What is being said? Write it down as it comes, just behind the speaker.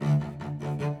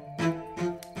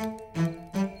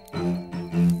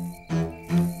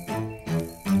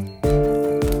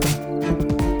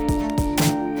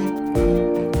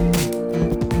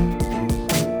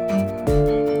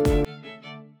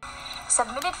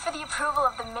for the approval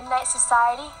of the Midnight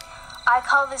Society, I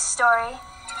call this story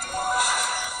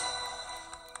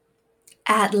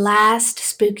At last,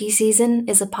 spooky season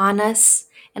is upon us,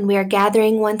 and we are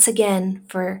gathering once again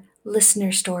for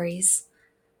listener stories.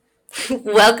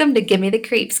 Welcome to Gimme the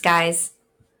Creeps, guys.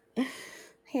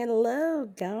 Hello,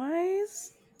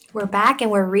 guys. We're back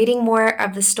and we're reading more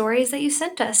of the stories that you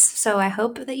sent us, so I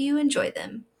hope that you enjoy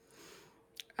them.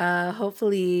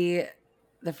 Hopefully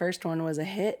the first one was a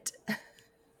hit.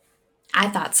 I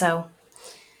thought so.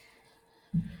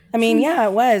 I mean, yeah,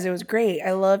 it was. It was great.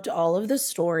 I loved all of the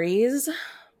stories.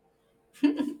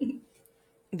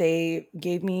 They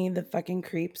gave me the fucking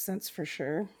creeps, that's for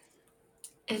sure.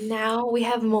 And now we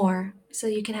have more, so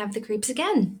you can have the creeps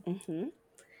again. Mm-hmm.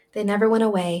 They never went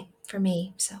away for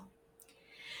me, so.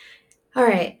 All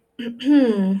right.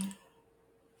 You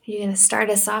gonna start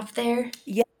us off there,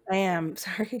 Yes, I am.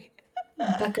 Sorry.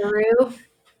 Buckaroo?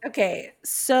 Okay,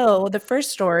 so the first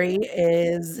story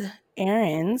is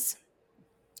Erin's,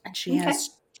 and she Okay. has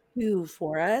two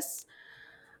for us.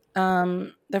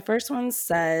 The first one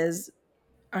says,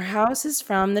 our house is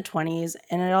from the 20s,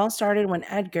 and it all started when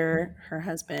Edgar, her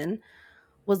husband,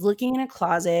 was looking in a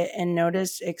closet and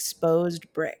noticed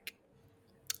exposed brick.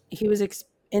 He was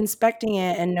inspecting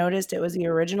it and noticed it was the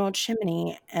original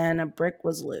chimney and a brick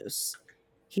was loose.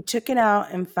 He took it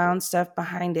out and found stuff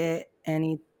behind it, and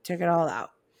he took it all out.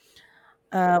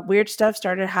 Weird stuff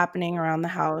started happening around the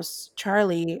house.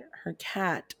 Charlie, her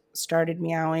cat, started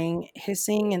meowing,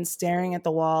 hissing, and staring at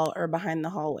the wall or behind the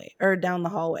hallway or down the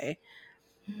hallway.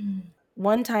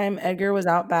 One time, Edgar was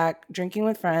out back drinking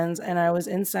with friends, and I was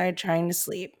inside trying to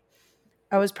sleep.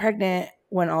 I was pregnant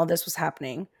when all this was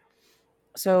happening.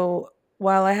 So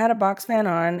while I had a box fan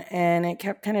on and it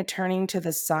kept kind of turning to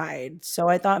the side, so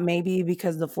I thought maybe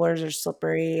because the floors are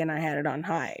slippery and I had it on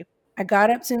high. I got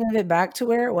up to move it back to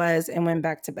where it was and went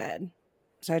back to bed.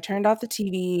 So I turned off the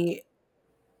TV,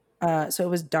 so it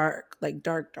was dark, like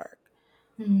dark, dark.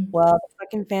 Mm. Well, the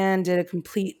fucking fan did a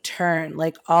complete turn,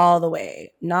 like all the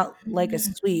way, not like a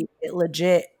sweep. It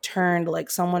legit turned like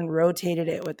someone rotated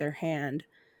it with their hand.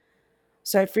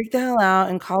 So I freaked the hell out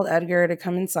and called Edgar to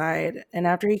come inside. And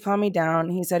after he calmed me down,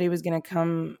 he said he was going to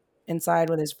come inside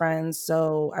with his friends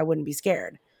so I wouldn't be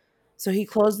scared. So he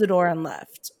closed the door and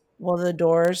left. Well, the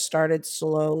doors started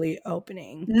slowly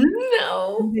opening,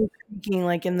 No. creaking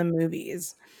like in the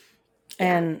movies.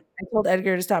 Yeah. And I told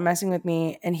Edgar to stop messing with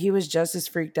me, and he was just as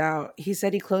freaked out. He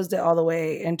said he closed it all the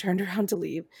way and turned around to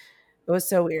leave. It was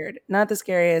so weird. Not the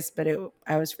scariest, but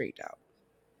I was freaked out.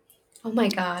 Oh my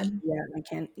God. Yeah, I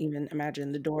can't even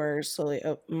imagine the door slowly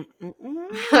open.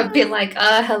 I'd be like,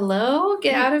 hello?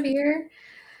 Get out of here.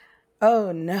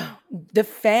 Oh no. The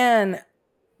fan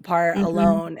part Mm-hmm.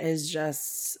 alone is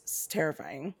just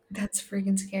terrifying. That's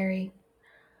freaking scary.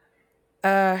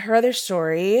 Her other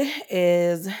story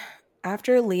is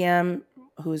after Liam,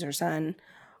 who's her son,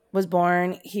 was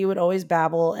born, he would always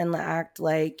babble and act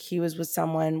like he was with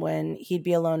someone when he'd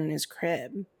be alone in his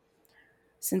crib.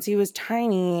 Since he was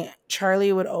tiny,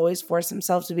 Charlie would always force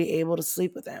himself to be able to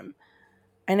sleep with him.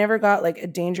 I never got like a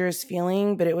dangerous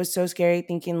feeling, but it was so scary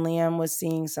thinking Liam was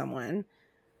seeing someone.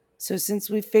 So, since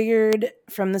we figured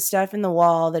from the stuff in the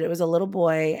wall that it was a little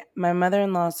boy, my mother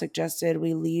in law suggested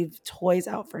we leave toys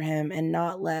out for him and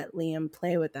not let Liam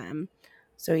play with them.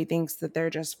 So, he thinks that they're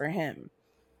just for him.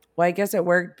 Well, I guess it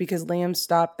worked because Liam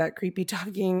stopped that creepy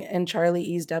talking and Charlie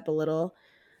eased up a little.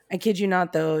 I kid you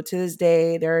not, though, to this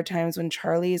day, there are times when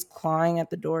Charlie is clawing at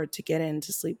the door to get in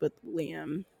to sleep with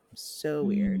Liam. So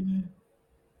weird.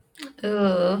 Mm.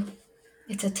 Ooh,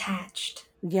 it's attached.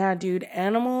 Yeah, dude,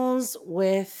 animals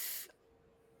with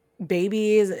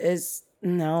babies is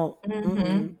no. Mm-hmm.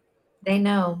 Mm-mm. They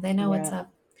know. They know what's Yeah.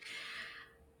 up.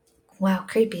 Wow,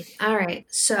 creepy. All right,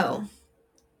 so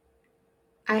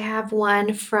I have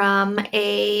one from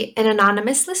an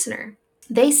anonymous listener.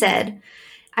 They said,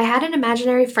 I had an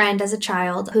imaginary friend as a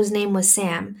child whose name was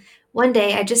Sam. One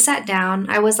day I just sat down,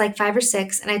 I was like 5 or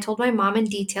 6, and I told my mom in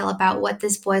detail about what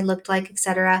this boy looked like,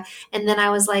 etc. And then I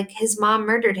was like, his mom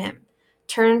murdered him.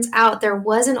 Turns out there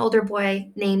was an older boy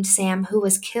named Sam who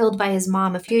was killed by his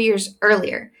mom a few years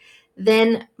earlier.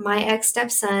 Then my ex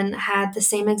stepson had the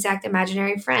same exact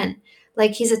imaginary friend.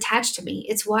 Like he's attached to me.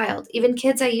 It's wild. Even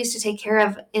kids I used to take care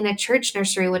of in a church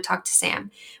nursery would talk to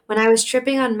Sam. When I was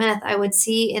tripping on meth, I would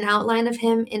see an outline of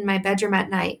him in my bedroom at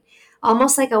night,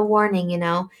 almost like a warning, you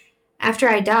know. After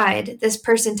I died, this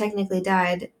person technically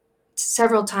died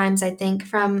several times, I think,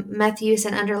 from meth use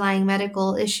and underlying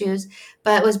medical issues,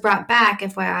 but was brought back,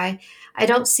 FYI. I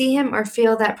don't see him or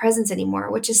feel that presence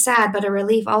anymore, which is sad, but a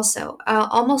relief also.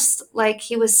 Almost like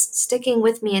he was sticking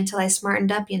with me until I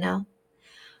smartened up, you know.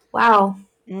 Wow.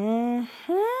 Mhm.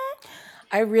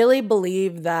 I really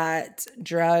believe that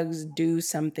drugs do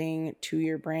something to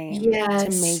your brain to make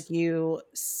Yes. you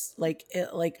like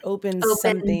it like opens Open.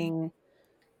 something.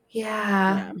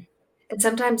 Yeah. Yeah. And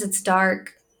sometimes it's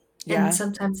dark and Yeah.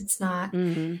 sometimes it's not.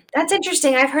 Mhm. That's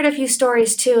interesting. I've heard a few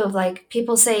stories too of like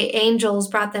people say angels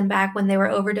brought them back when they were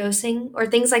overdosing or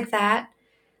things like that.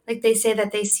 Like they say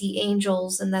that they see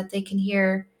angels and that they can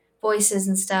hear voices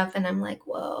and stuff. And I'm like,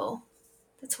 whoa,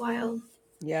 that's wild.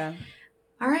 Yeah.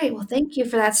 All right. Well, thank you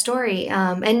for that story.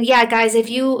 And yeah, guys, if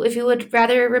you would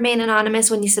rather remain anonymous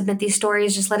when you submit these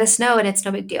stories, just let us know, and it's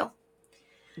no big deal. All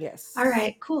Yes.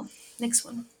 right. Cool. Next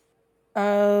one.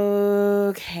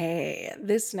 Okay.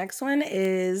 This next one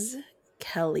is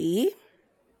Kelly.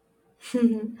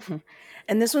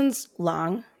 And this one's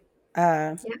long.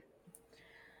 Uh Yeah.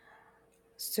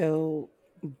 so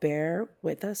bear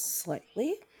with us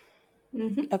slightly.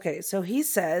 Hmm. Okay, so he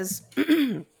says,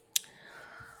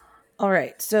 all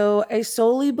right, so I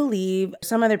solely believe,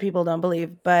 some other people don't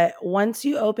believe, but once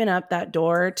you open up that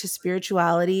door to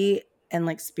spirituality and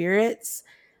like spirits,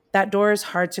 that door is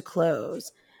hard to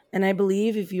close. And I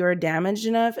believe if you are damaged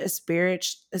enough, a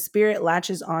spirit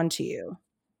latches onto you.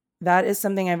 That is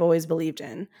something I've always believed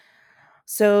in.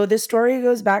 So this story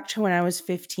goes back to when I was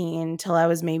 15 till I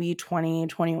was maybe 20,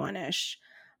 21-ish.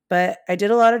 But I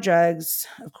did a lot of drugs.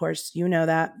 Of course, you know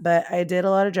that, but I did a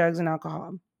lot of drugs and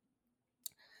alcohol.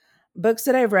 Books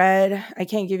that I've read, I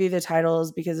can't give you the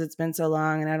titles because it's been so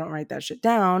long and I don't write that shit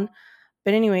down.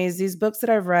 But, anyways, these books that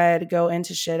I've read go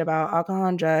into shit about alcohol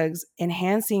and drugs,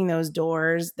 enhancing those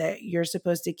doors that you're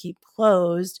supposed to keep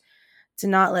closed to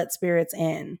not let spirits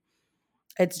in.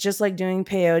 It's just like doing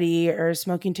peyote or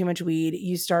smoking too much weed.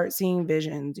 You start seeing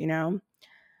visions, you know?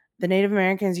 The Native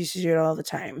Americans used to do it all the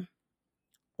time.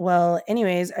 Well,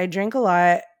 anyways, I drink a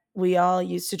lot. We all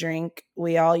used to drink.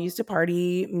 We all used to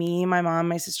party. Me, my mom,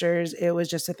 my sisters. It was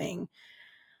just a thing.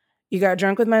 You got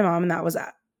drunk with my mom, and that was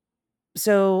that.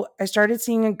 So I started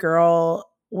seeing a girl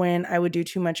when I would do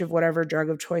too much of whatever drug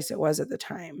of choice it was at the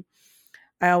time.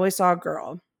 I always saw a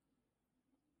girl.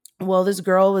 Well, this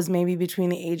girl was maybe between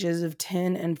the ages of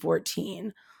 10 and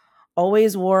 14.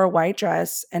 Always wore a white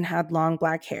dress and had long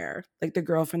black hair, like the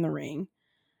girl from The Ring.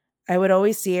 I would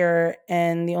always see her,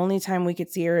 and the only time we could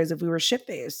see her is if we were shit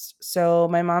faced. So,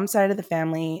 my mom's side of the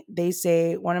family, they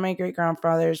say one of my great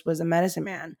grandfathers was a medicine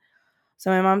man.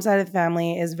 So, my mom's side of the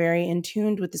family is very in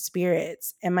tuned with the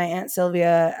spirits. And my Aunt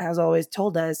Sylvia has always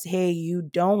told us, hey, you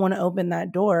don't want to open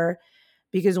that door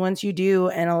because once you do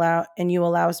and you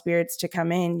allow spirits to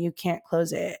come in, you can't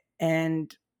close it.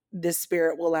 And this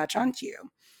spirit will latch onto you.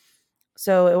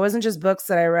 So it wasn't just books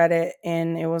that I read it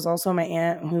in, it was also my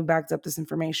aunt who backed up this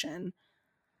information.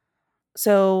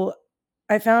 So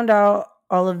I found out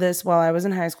all of this while I was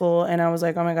in high school and I was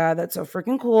like, "Oh my god, that's so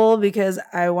freaking cool," because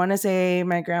I want to say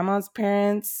my grandma's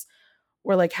parents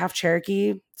were like half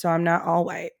Cherokee, so I'm not all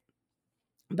white.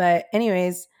 But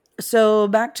anyways, so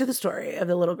back to the story of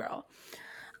the little girl.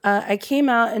 I came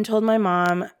out and told my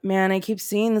mom, man, I keep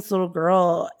seeing this little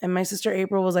girl. And my sister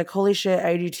April was like, holy shit,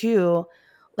 I do too.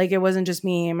 Like, it wasn't just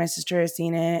me. My sister has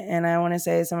seen it. And I want to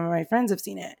say some of my friends have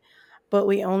seen it. But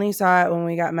we only saw it when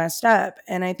we got messed up.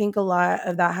 And I think a lot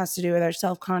of that has to do with our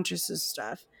self consciousness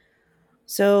stuff.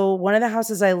 So, one of the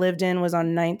houses I lived in was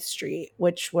on Ninth Street,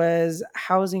 which was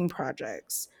housing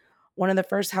projects. One of the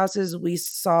first houses we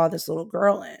saw this little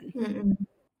girl in. Mm-mm.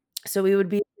 So we would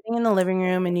be sitting in the living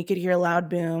room and you could hear loud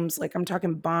booms, like I'm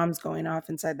talking bombs going off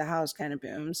inside the house kind of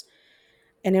booms.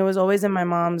 And it was always in my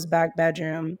mom's back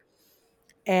bedroom.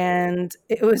 And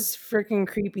it was freaking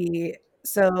creepy.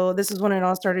 So this is when it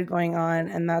all started going on.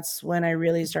 And that's when I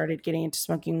really started getting into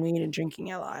smoking weed and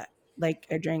drinking a lot. Like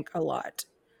I drank a lot.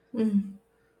 Mm.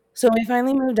 So we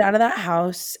finally moved out of that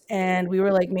house and we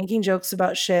were like making jokes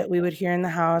about shit we would hear in the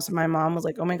house. And my mom was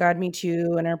like, oh my God, me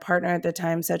too. And her partner at the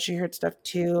time said she heard stuff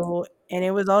too. And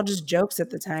it was all just jokes at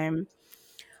the time.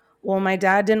 Well, my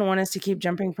dad didn't want us to keep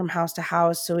jumping from house to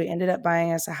house. So he ended up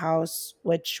buying us a house,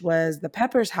 which was the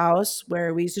Peppers house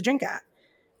where we used to drink at.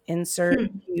 Insert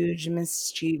Hmm. huge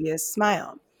mischievous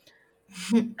smile.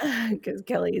 Because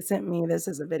Kelly sent me this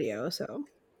as a video. So,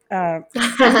 uh,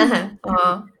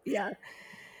 Aw. yeah.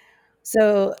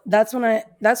 So that's when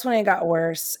it got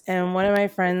worse. And one of my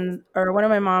friends or one of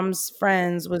my mom's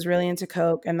friends was really into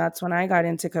coke and that's when I got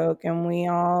into coke and we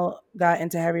all got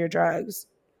into heavier drugs.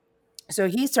 So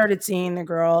he started seeing the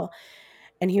girl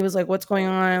and he was like, "What's going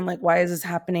on? Like why is this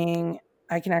happening?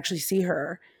 I can actually see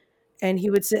her." And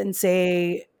he would sit and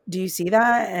say, "Do you see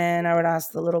that?" And I would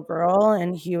ask the little girl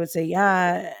and he would say,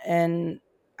 "Yeah." And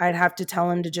I'd have to tell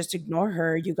him to just ignore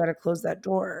her. You got to close that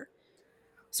door.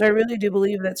 So I really do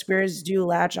believe that spirits do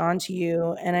latch onto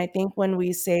you. And I think when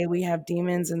we say we have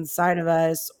demons inside of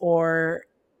us or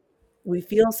we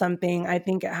feel something, I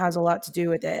think it has a lot to do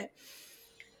with it.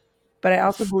 But I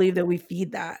also believe that we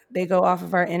feed that. They go off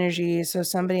of our energy. So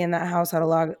somebody in that house had a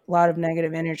lot of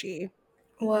negative energy.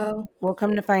 Whoa. We'll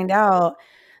come to find out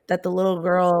that the little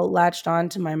girl latched on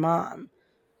to my mom.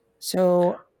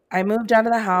 So I moved out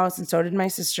of the house and so did my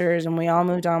sisters, and we all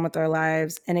moved on with our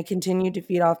lives. And it continued to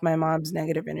feed off my mom's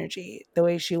negative energy, the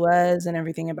way she was and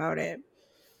everything about it.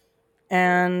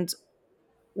 And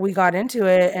we got into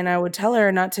it, and I would tell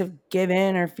her not to give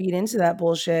in or feed into that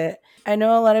bullshit. I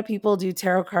know a lot of people do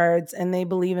tarot cards and they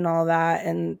believe in all that,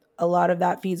 and a lot of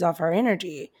that feeds off our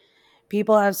energy.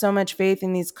 People have so much faith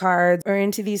in these cards or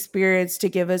into these spirits to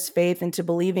give us faith into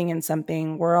believing in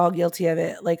something. We're all guilty of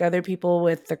it. Like other people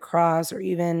with the cross or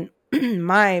even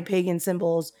my pagan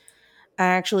symbols, I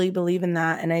actually believe in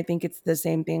that. And I think it's the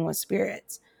same thing with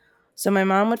spirits. So my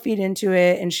mom would feed into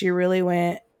it, and she really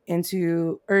went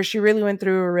through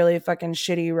a really fucking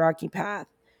shitty, rocky path.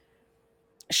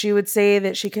 She would say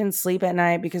that she couldn't sleep at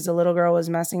night because the little girl was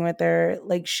messing with her.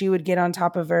 Like she would get on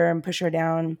top of her and push her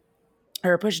down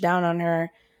or push down on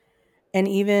her. And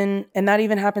that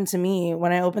even happened to me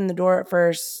when I opened the door at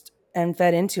first and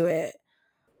fed into it.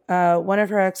 One of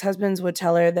her ex-husbands would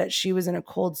tell her that she was in a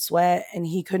cold sweat and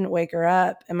he couldn't wake her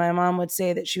up. And my mom would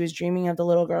say that she was dreaming of the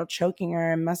little girl choking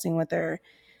her and messing with her.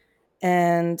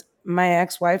 And my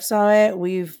ex-wife saw it.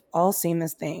 We've all seen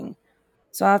this thing.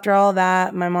 So after all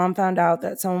that, my mom found out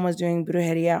that someone was doing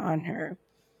brujeria on her.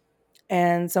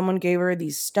 And someone gave her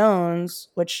these stones,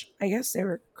 which I guess they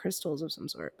were crystals of some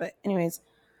sort. But anyways,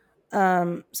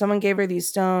 someone gave her these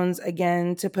stones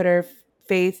again to put her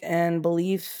faith and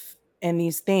belief in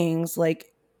these things.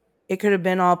 Like it could have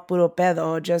been all puro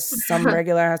pedo, just some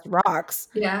regular ass rocks.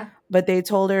 Yeah. But they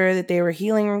told her that they were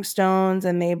healing stones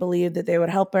and they believed that they would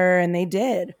help her, and they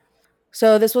did.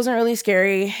 So this wasn't really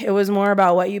scary. It was more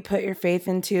about what you put your faith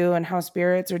into and how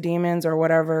spirits or demons or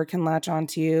whatever can latch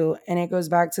onto you. And it goes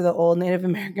back to the old Native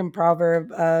American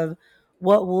proverb of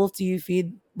what wolf do you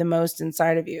feed the most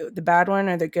inside of you, the bad one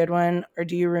or the good one, or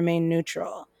do you remain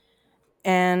neutral?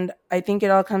 And I think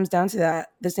it all comes down to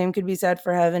that. The same could be said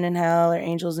for heaven and hell or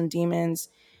angels and demons.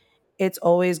 It's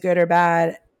always good or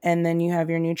bad. And then you have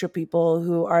your neutral people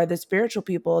who are the spiritual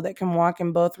people that can walk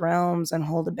in both realms and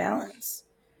hold a balance.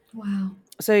 Wow.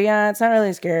 So yeah, it's not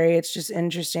really scary. It's just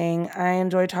interesting. I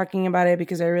enjoy talking about it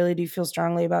because I really do feel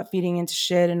strongly about feeding into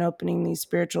shit and opening these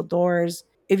spiritual doors.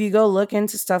 If you go look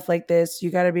into stuff like this, you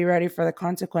got to be ready for the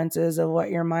consequences of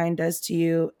what your mind does to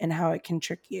you and how it can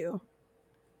trick you.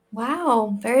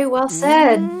 Wow. Very well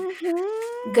said.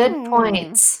 Good Mm-hmm.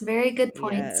 points. Very good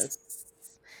points. Yes.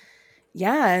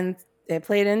 Yeah, and it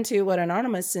played into what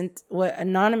Anonymous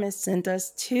sent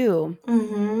us too.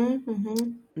 Mm-hmm.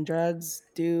 Mm-hmm. Drugs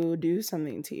do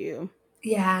something to you.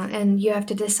 Yeah, and you have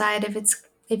to decide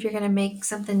if you're gonna make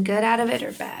something good out of it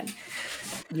or bad.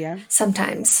 Yeah.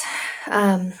 Sometimes.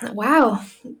 Wow.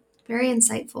 Very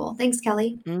insightful. Thanks,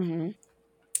 Kelly. Mm-hmm.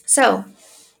 So,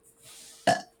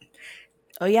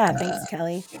 Oh yeah, thanks,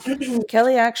 Kelly.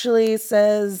 Kelly actually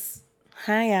says,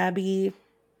 "Hi, Abby."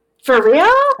 for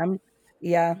real?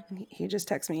 Yeah, he just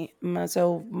texted me.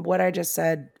 So what I just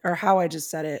said, or how I just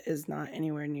said it, is not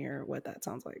anywhere near what that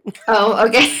sounds like. Oh,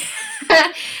 okay.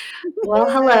 Well,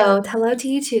 hello. Hello to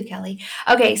you too, Kelly.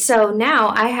 Okay, so now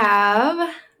I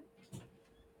have,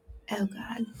 oh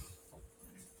God,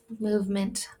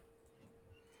 movement.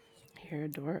 Hear a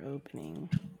door opening.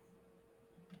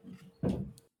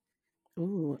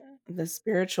 Ooh, the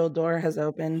spiritual door has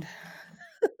opened.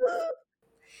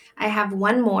 I have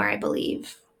one more, I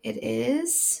believe. It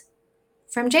is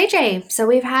from JJ. So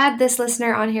we've had this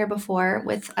listener on here before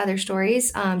with other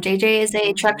stories. JJ is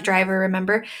a truck Mhm. driver,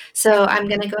 remember? So I'm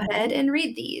going to go ahead and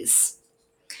read these.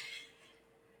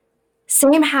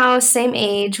 Same house, same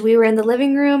age. We were in the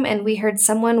living room and we heard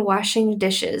someone washing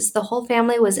dishes. The whole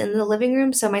family was in the living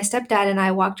room, so my stepdad and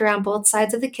I walked around both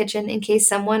sides of the kitchen in case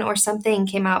someone or something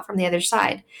came out from the other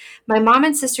side. My mom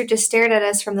and sister just stared at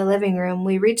us from the living room.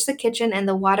 We reached the kitchen and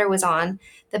the water was on.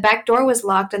 The back door was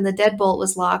locked and the deadbolt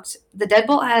was locked. The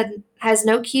deadbolt has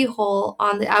no keyhole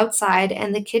on the outside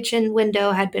and the kitchen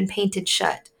window had been painted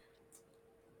shut.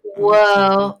 Mm-mm.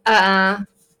 Whoa. Uh-uh.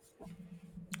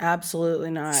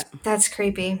 Absolutely not. That's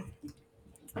creepy.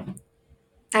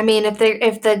 I mean, if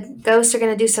the ghosts are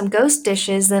gonna do some ghost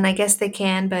dishes, then I guess they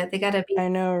can, but they gotta be I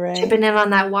know, right? chipping in on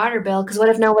that water bill. Because what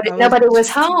if I was nobody was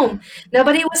just home?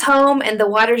 Nobody was home, and the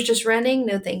water's just running.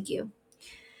 No, thank you.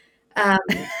 Um,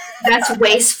 that's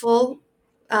wasteful,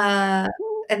 uh,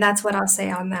 and that's what I'll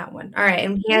say on that one. All right,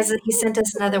 and he sent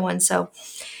us another one. So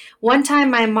One time,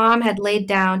 my mom had laid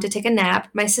down to take a nap.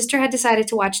 My sister had decided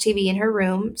to watch TV in her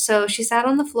room, so she sat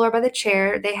on the floor by the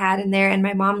chair they had in there, and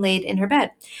my mom laid in her bed.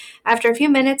 After a few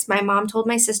minutes, my mom told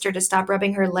my sister to stop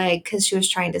rubbing her leg because she was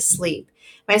trying to sleep.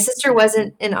 My sister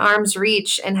wasn't in arm's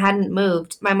reach and hadn't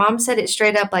moved. My mom said it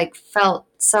straight up like felt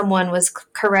someone was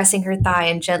caressing her thigh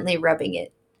and gently rubbing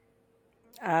it.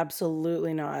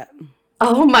 Absolutely not.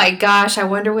 Oh my gosh, I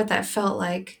wonder what that felt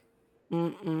like.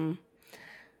 Mm-mm.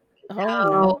 Oh no.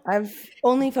 Oh, I've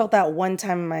only felt that one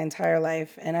time in my entire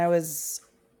life, and I was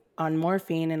on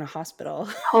morphine in a hospital.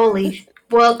 holy.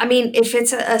 Well, I mean, if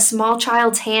it's a small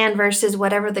child's hand versus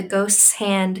whatever the ghost's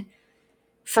hand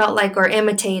felt like or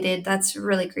imitated, that's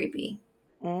really creepy.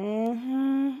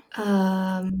 Hmm.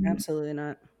 Um, Absolutely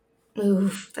not.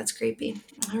 oof, that's creepy.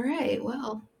 All right,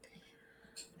 well,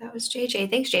 that was JJ.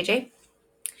 Thanks, JJ.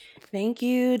 Thank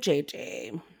you,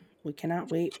 JJ. We cannot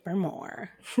wait for more.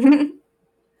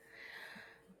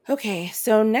 Okay,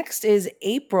 so next is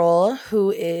April,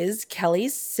 who is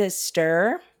Kelly's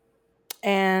sister.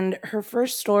 And her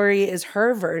first story is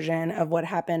her version of what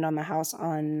happened on the house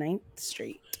on Ninth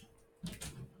Street.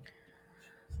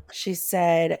 She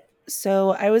said,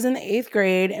 so I was in the eighth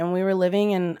grade and we were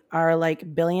living in our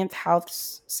like billionth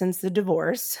house since the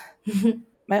divorce.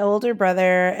 My older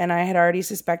brother and I had already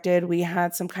suspected we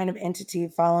had some kind of entity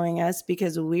following us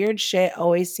because weird shit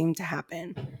always seemed to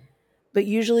happen. But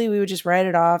usually we would just write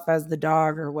it off as the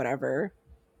dog or whatever.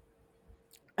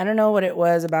 I don't know what it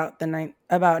was about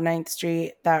Ninth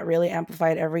Street that really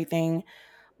amplified everything,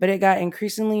 but it got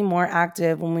increasingly more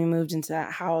active when we moved into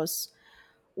that house.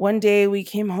 One day we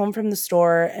came home from the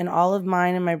store and all of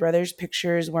mine and my brother's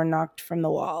pictures were knocked from the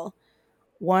wall.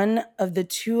 One of the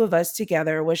two of us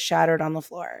together was shattered on the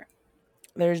floor.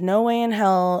 There's no way in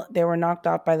hell they were knocked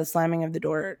off by the slamming of the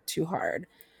door too hard,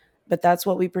 but that's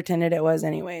what we pretended it was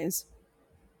anyways.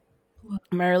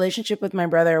 My relationship with my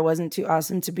brother wasn't too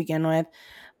awesome to begin with,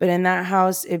 but in that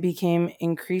house it became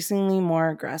increasingly more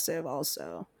aggressive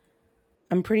also.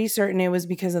 I'm pretty certain it was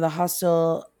because of the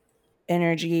hostile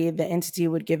energy the entity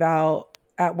would give out.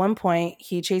 At one point,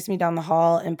 he chased me down the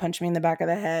hall and punched me in the back of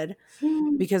the head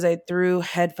because I threw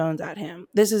headphones at him.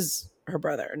 This is her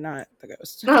brother, not the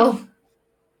ghost. Oh.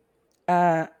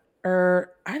 Uh,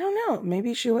 or I don't know.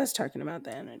 Maybe she was talking about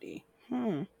the entity.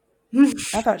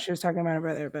 I thought she was talking about her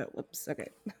brother, but whoops. Okay.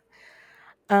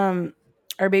 Um,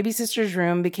 our baby sister's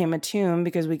room became a tomb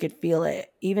because we could feel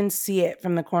it, even see it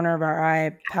from the corner of our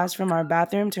eye, pass from our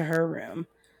bathroom to her room.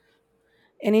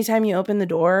 Anytime you open the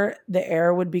door, the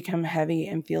air would become heavy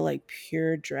and feel like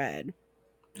pure dread.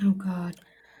 Oh God.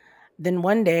 Then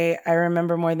one day, I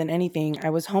remember more than anything, I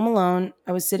was home alone.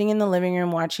 I was sitting in the living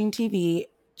room watching TV.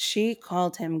 She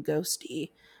called him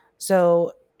Ghosty.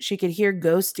 So she could hear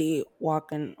Ghosty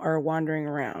walking or wandering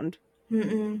around.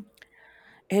 Mm-mm.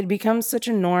 It had become such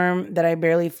a norm that I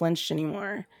barely flinched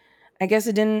anymore. I guess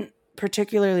I didn't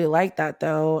particularly like that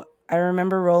though. I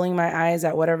remember rolling my eyes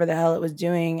at whatever the hell it was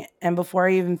doing, and before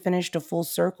I even finished a full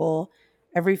circle,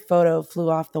 every photo flew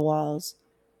off the walls.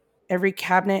 Every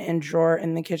cabinet and drawer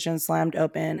in the kitchen slammed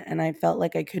open, and I felt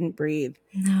like I couldn't breathe.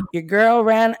 No. Your girl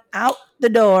ran out the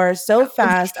door so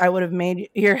fast I would have made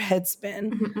your head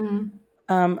spin.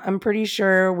 Mm-mm. I'm pretty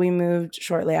sure we moved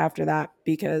shortly after that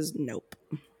because nope.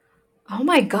 Oh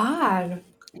my God.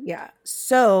 Yeah.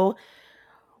 So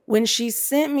when she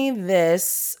sent me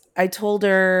this, I told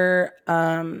her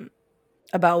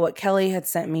about what Kelly had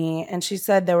sent me, and she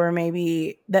said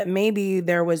maybe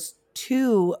there was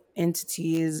two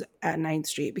entities at Ninth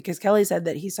Street because Kelly said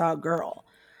that he saw a girl.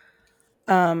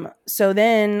 So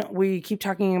then we keep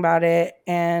talking about it,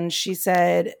 and she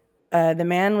said the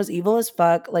man was evil as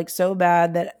fuck, like so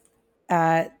bad that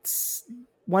at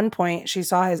one point she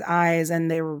saw his eyes and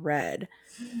they were red.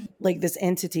 Like this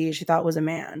entity she thought was a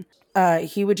man.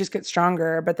 He would just get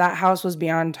stronger, but that house was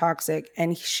beyond toxic.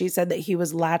 And she said that he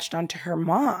was latched onto her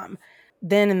mom.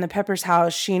 Then in the Pepper's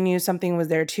house, she knew something was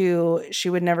there too. She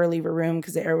would never leave her room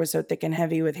because the air was so thick and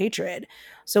heavy with hatred.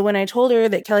 So when I told her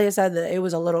that Kelly had said that it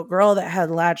was a little girl that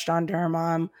had latched onto her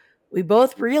mom, we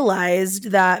both realized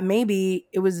that maybe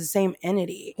it was the same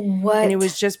entity and it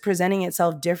was What? just presenting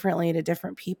itself differently to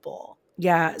different people.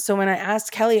 Yeah. So when I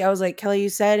asked Kelly, I was like, Kelly, you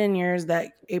said in yours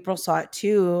that April saw it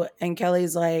too. And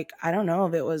Kelly's like, I don't know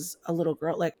if it was a little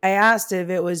girl. Like I asked if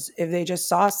they just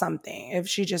saw something, if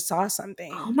she just saw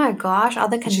something. Oh my gosh. All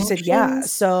the And she said, yeah.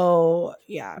 connections. So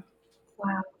yeah.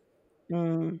 Wow.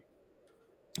 Mm,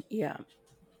 yeah.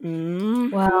 Hmm.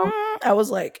 Wow. I was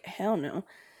like, hell no.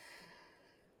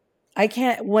 I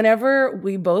can't. Whenever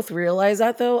we both realized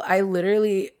that though, I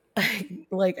literally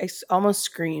almost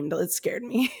screamed. It scared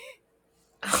me.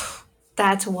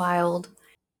 That's wild.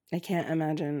 I can't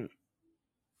imagine.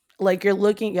 Like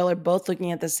y'all are both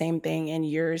looking at the same thing and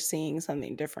you're seeing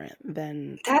something different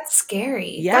than That's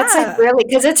scary. That's like yeah, really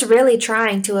because it's really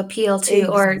trying to appeal to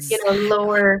or, exactly.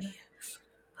 lower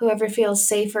whoever feels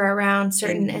safer around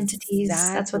certain entities.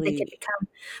 That's what they can Exactly. become.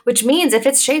 Which means if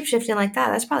it's shapeshifting like that,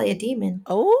 that's probably a demon.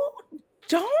 Oh,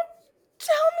 don't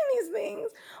tell me these things.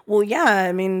 Well, yeah,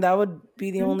 I mean that would be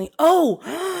the Hmm? only.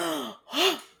 Oh,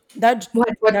 that What,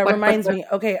 that what, what, reminds what? me.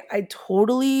 Okay, I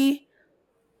totally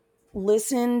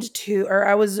listened to, or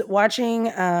I was watching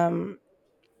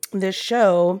this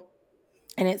show,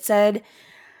 and it said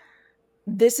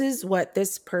this is what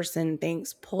this person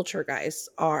thinks poltergeists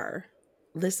are.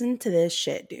 Listen to this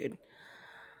shit, dude.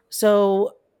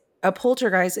 So a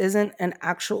poltergeist isn't an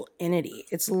actual entity.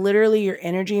 It's literally your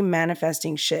energy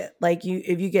manifesting shit. Like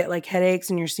if you get like headaches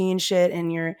and you're seeing shit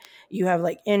and you have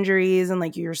like injuries and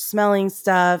like you're smelling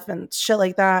stuff and shit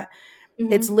like that,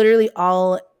 it's Mhm. literally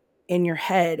all in your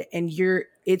head and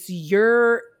it's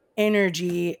your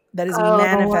energy that is Oh,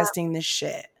 manifesting this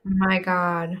shit. my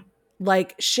God.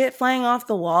 Like shit flying off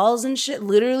the walls and shit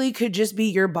literally could just be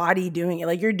your body doing it.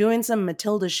 Like you're doing some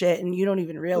Matilda shit and you don't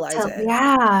even realize it.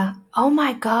 Yeah. Oh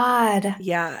my God.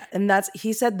 Yeah, and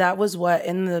he said that was what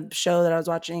in the show that I was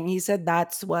watching, he said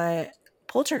that's what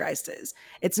poltergeist is.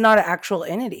 It's not an actual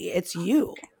entity, it's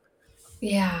you.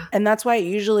 Yeah. And that's why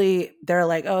usually they're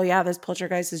like, "Oh yeah, this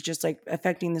poltergeist is just like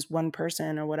affecting this one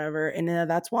person or whatever." And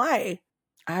that's why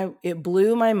it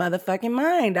blew my motherfucking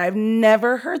mind. I've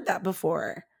never heard that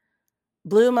before.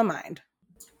 Blew my mind.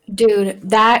 Dude,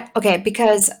 that okay,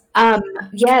 because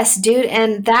yes, dude,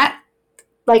 and that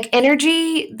like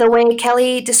energy, the way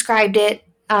Kelly described it,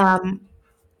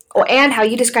 or and how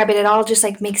you describe it, it all just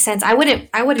like makes sense. I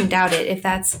wouldn't doubt it if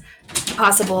that's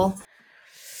possible.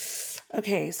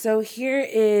 Okay, so here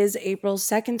is April's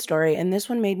second story, and this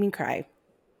one made me cry.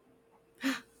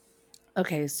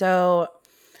 Okay, so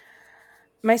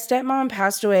my stepmom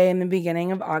passed away in the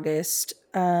beginning of August.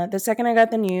 The second I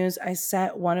got the news, I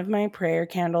set one of my prayer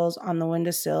candles on the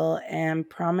windowsill and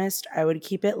promised I would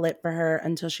keep it lit for her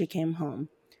until she came home.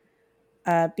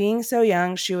 Being so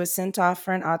young, she was sent off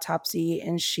for an autopsy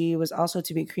and she was also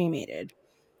to be cremated.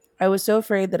 I was so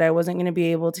afraid that I wasn't going to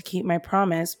be able to keep my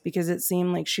promise because it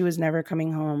seemed like she was never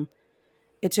coming home.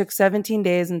 It took 17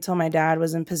 days until my dad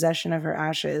was in possession of her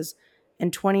ashes,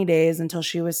 and 20 days until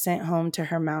she was sent home to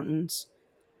her mountains.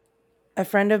 A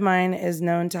friend of mine is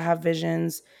known to have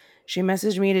visions. She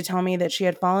messaged me to tell me that she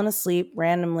had fallen asleep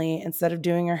randomly instead of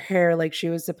doing her hair like she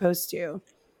was supposed to.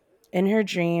 In her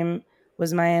dream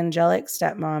was my angelic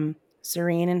stepmom,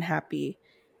 serene and happy,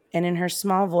 and in her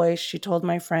small voice she told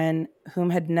my friend,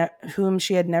 whom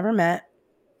she had never met,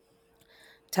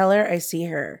 "Tell her I see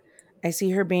her. I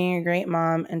see her being a great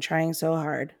mom and trying so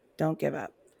hard. Don't give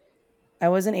up." I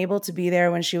wasn't able to be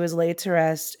there when she was laid to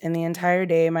rest, and the entire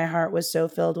day my heart was so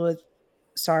filled with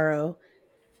sorrow.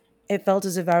 It felt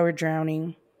as if I were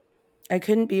drowning. I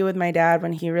couldn't be with my dad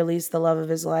when he released the love of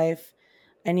his life.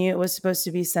 I knew it was supposed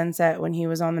to be sunset when he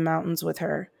was on the mountains with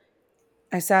her.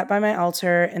 I sat by my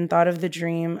altar and thought of the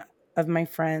dream of my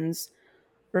friends,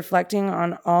 reflecting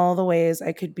on all the ways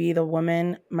I could be the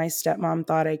woman my stepmom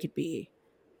thought I could be.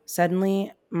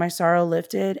 Suddenly, my sorrow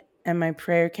lifted and my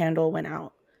prayer candle went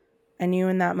out. I knew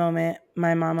in that moment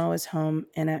my mama was home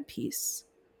and at peace.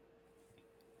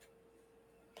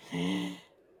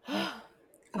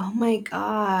 Oh my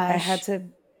I had gosh. to,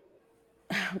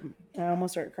 I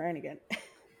almost started crying again.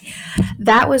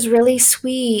 That was really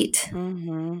sweet.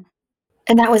 Mm-hmm.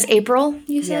 And that was April,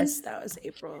 you said? Yes, that was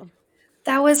April.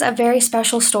 That was a very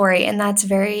special story, and that's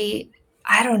very,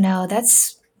 I don't know,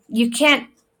 you can't,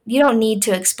 you don't need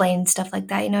to explain stuff like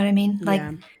that, you know what I mean? Like,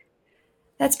 Yeah,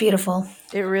 that's beautiful.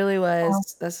 it really Oh.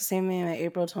 was. That's the same thing that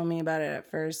April told me about it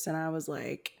at first, and I was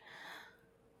like,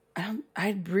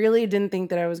 I really didn't think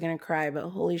that I was gonna cry, but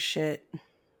holy shit.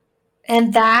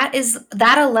 And that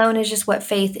alone is just what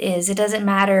faith is. It doesn't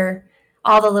matter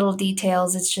all the little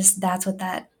details, it's just that's what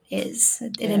that is.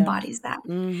 It Yeah. embodies that.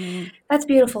 Mm-hmm. That's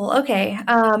beautiful. Okay,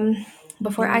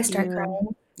 before I Thank start you.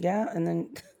 crying, Yeah, and then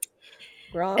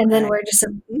we're all and then crying. we're just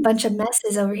a bunch of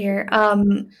messes over here.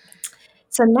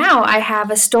 So now I have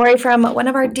a story from one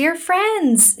of our dear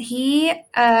friends. He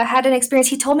had an experience.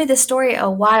 He told me this story a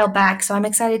while back, so I'm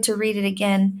excited to read it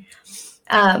again.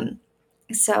 Um,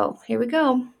 so here we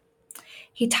go.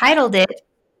 He titled it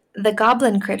 "The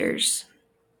Goblin Critters,"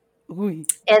 Ooh.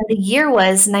 and the year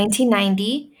was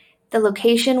 1990. The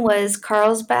location was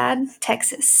Carlsbad,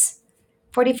 Texas,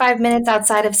 45 minutes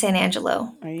outside of San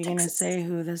Angelo, Are you gonna Texas. say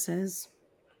who this is?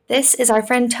 This is our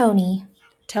friend Tony.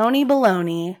 Tony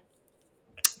Baloney.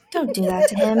 Don't do that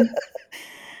to him.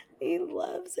 He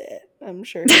loves it. I'm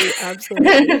sure he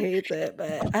absolutely hates it,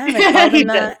 but I haven't called He him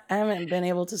does. that. I haven't been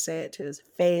able to say it to his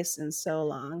face in so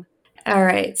long. All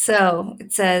right, so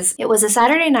it says, it was a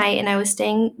Saturday night and I was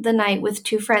staying the night with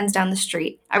two friends down the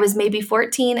street. I was maybe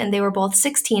 14 and they were both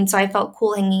 16, so I felt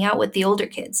cool hanging out with the older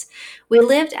kids. We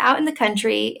lived out in the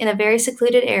country in a very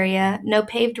secluded area, no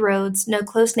paved roads, no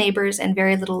close neighbors, and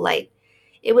very little light.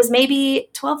 It was maybe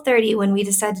 12:30 when we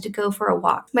decided to go for a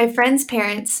walk. My friend's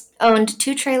parents owned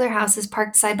two trailer houses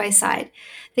parked side by side.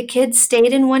 The kids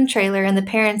stayed in one trailer and the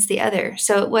parents the other,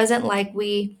 so it wasn't like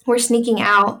we were sneaking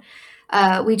out.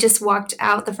 We just walked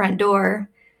out the front door.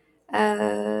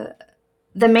 Uh,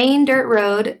 the main dirt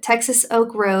road, Texas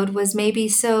Oak Road, was maybe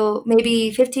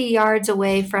 50 yards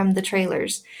away from the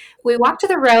trailers. We walked to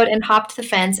the road and hopped the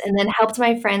fence and then helped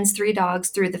my friend's three dogs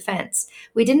through the fence.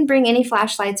 We didn't bring any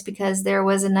flashlights because there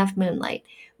was enough moonlight.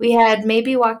 We had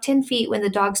maybe walked 10 feet when the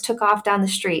dogs took off down the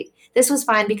street. This was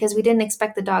fine because we didn't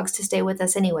expect the dogs to stay with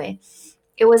us anyway.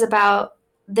 It was about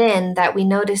then that we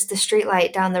noticed the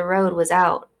streetlight down the road was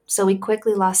out, so we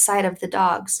quickly lost sight of the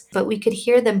dogs. But we could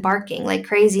hear them barking like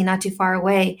crazy not too far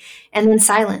away, and then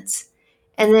silence.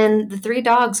 And then the three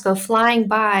dogs go flying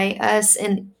by us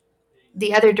in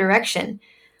the other direction.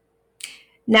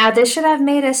 Now, this should have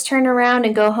made us turn around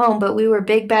and go home, but we were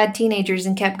big bad teenagers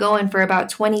and kept going for about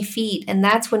 20 feet, and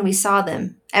that's when we saw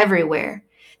them everywhere.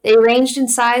 They ranged in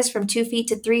size from 2 feet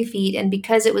to 3 feet, and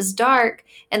because it was dark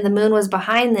and the moon was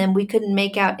behind them, we couldn't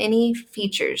make out any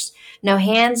features. No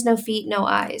hands, no feet, no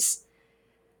eyes.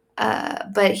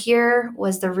 But here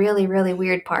was the really, really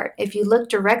weird part. If you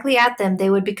looked directly at them, they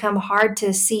would become hard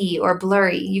to see or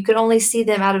blurry. You could only see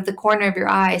them out of the corner of your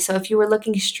eye. So if you were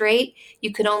looking straight,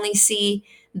 you could only see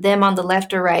them on the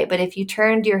left or right. But if you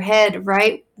turned your head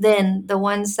right, then the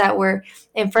ones that were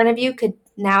in front of you could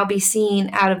now be seen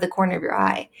out of the corner of your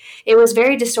eye. It was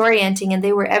very disorienting, and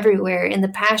they were everywhere in the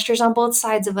pastures on both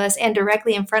sides of us and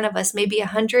directly in front of us, maybe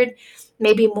 100,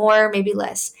 maybe more, maybe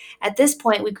less. At this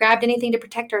point, we grabbed anything to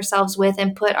protect ourselves with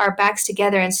and put our backs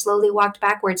together and slowly walked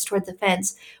backwards toward the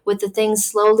fence, with the things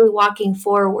slowly walking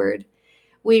forward.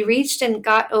 We reached and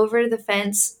got over the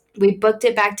fence. We booked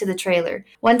it back to the trailer.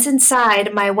 Once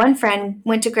inside, my one friend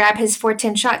went to grab his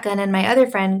 410 shotgun, and my other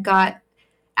friend got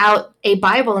out a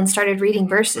Bible and started reading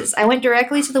verses. I went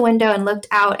directly to the window and looked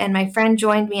out, and my friend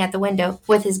joined me at the window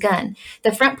with his gun.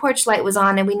 The front porch light was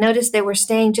on, and we noticed they were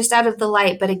staying just out of the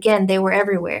light, but again, they were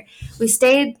everywhere. We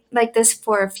stayed like this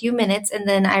for a few minutes, and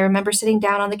then I remember sitting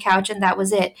down on the couch, and that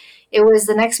was it. It was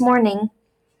the next morning,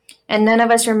 and none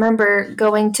of us remember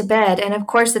going to bed, and of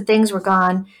course, the things were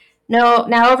gone. No,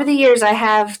 now over the years, I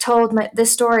have told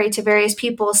this story to various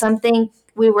people. Some think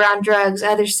we were on drugs,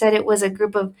 others said it was a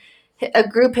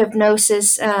group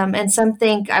hypnosis, and some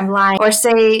think I'm lying or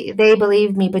say they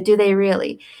believe me, but do they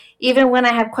really? Even when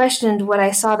I have questioned what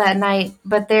I saw that night,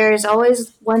 but there's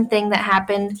always one thing that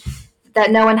happened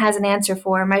that no one has an answer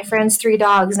for. My friend's three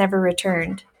dogs never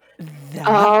returned. That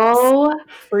Oh,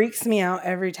 freaks me out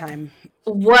every time.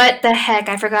 what the heck?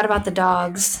 I forgot about the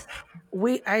dogs.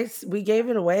 We gave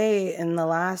it away in the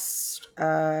last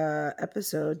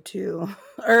episode too,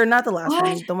 or not the last What?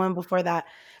 one, the one before that,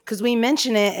 because we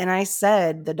mentioned it, and I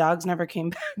said the dogs never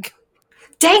came back.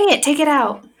 Dang it, take it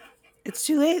out. It's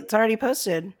too late. It's already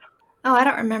posted. Oh, I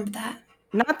don't remember that.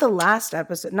 Not the last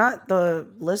episode, not the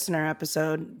listener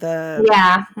episode. The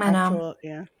Yeah, I know. actual,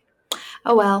 yeah,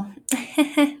 Oh well.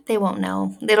 They won't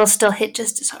know. It'll still hit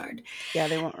just as hard. yeah.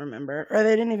 They won't remember, or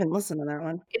they didn't even listen to that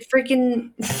one. It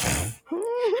freaking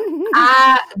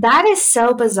that is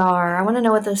so bizarre. I want to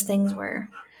know what those things were.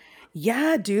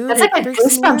 Yeah, dude, That's like it a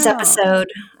freaks me Goosebumps out. episode.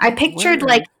 I pictured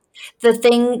like Word. the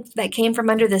thing that came from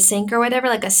under the sink or whatever,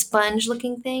 like a sponge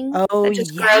looking thing Oh that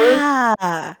just grows.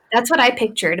 yeah. That's what I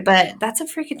pictured, but that's a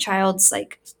freaking child's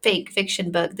like fake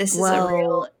fiction book. This is a real.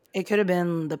 Well, it could have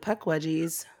been the Puck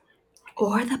Wedgies.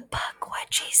 Or the bug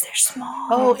wedgies, they're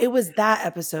Oh, small. it was that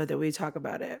episode that we talk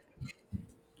about it.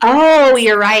 Oh,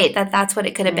 you're right. That's what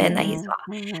it could have been that he saw.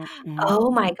 Mhm, mhm, mhm.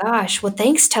 Oh my gosh. Well,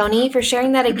 thanks, Tony, for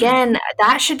sharing that again.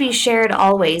 That should be shared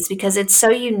always because it's so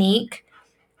unique.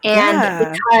 And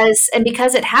Yeah,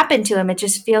 because it happened to him, it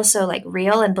just feels so like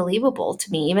real and believable to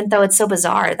me, even though it's so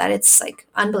bizarre that it's like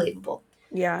unbelievable.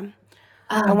 yeah.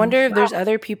 I wonder if Wow. there's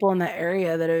other people in that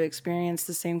area that have experienced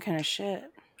the same kind of shit.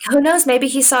 Who knows? Maybe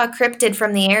he saw a cryptid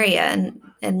from the area,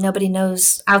 and nobody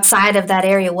knows outside of that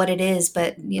area what it is.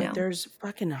 But But there's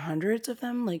fucking hundreds of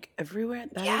them, like everywhere.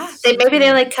 That is yeah, so maybe they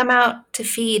strange. like come out to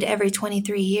feed every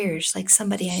 23 years, like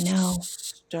somebody I know.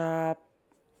 Stop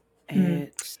Hmm.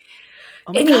 it.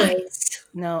 Oh my god. Anyways,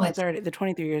 No, What? it's already, the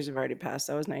 23 years have already passed.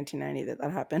 That was 1990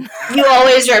 that happened. You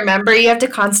always remember. You have to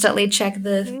constantly check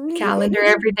the calendar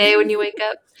every day when you wake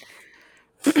up.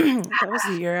 That was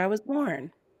the year I was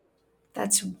born.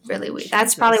 That's really weird.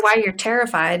 That's probably Jesus. why you're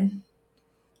terrified.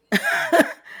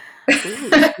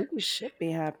 Ooh, spooky shit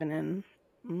be happening.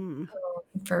 Mm.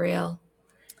 For real.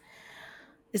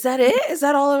 Is that it? Is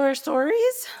that all of our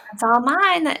stories? That's all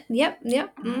mine. Yep.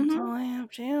 That's all I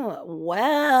have too.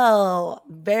 Well,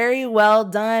 very well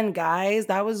done, guys.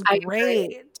 That was I agree.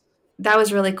 great. That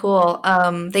was really cool.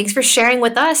 Thanks for sharing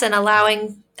with us and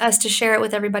allowing us to share it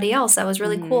with everybody else. That was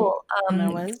really Mm-hmm. cool.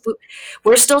 That was.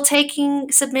 We're still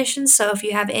taking submissions, so if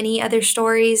you have any other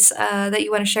stories that you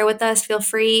want to share with us, feel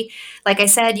free. Like I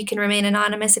said, you can remain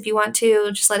anonymous if you want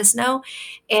to. Just let us know.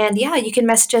 And yeah, you can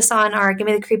message us on our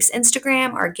Gimme the Creeps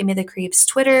Instagram, our Gimme the Creeps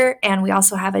Twitter, and we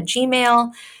also have a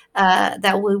Gmail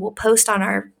that we will post on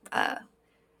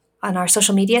our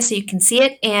social media so you can see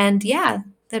it. And yeah,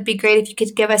 that'd be great if you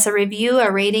could give us a review,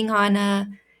 a rating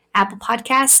on Apple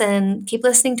Podcasts, and keep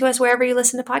listening to us wherever you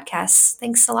listen to podcasts.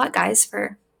 Thanks a lot, guys,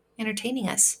 for entertaining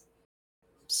us.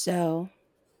 So,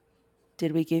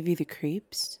 did we give you the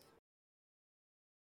creeps?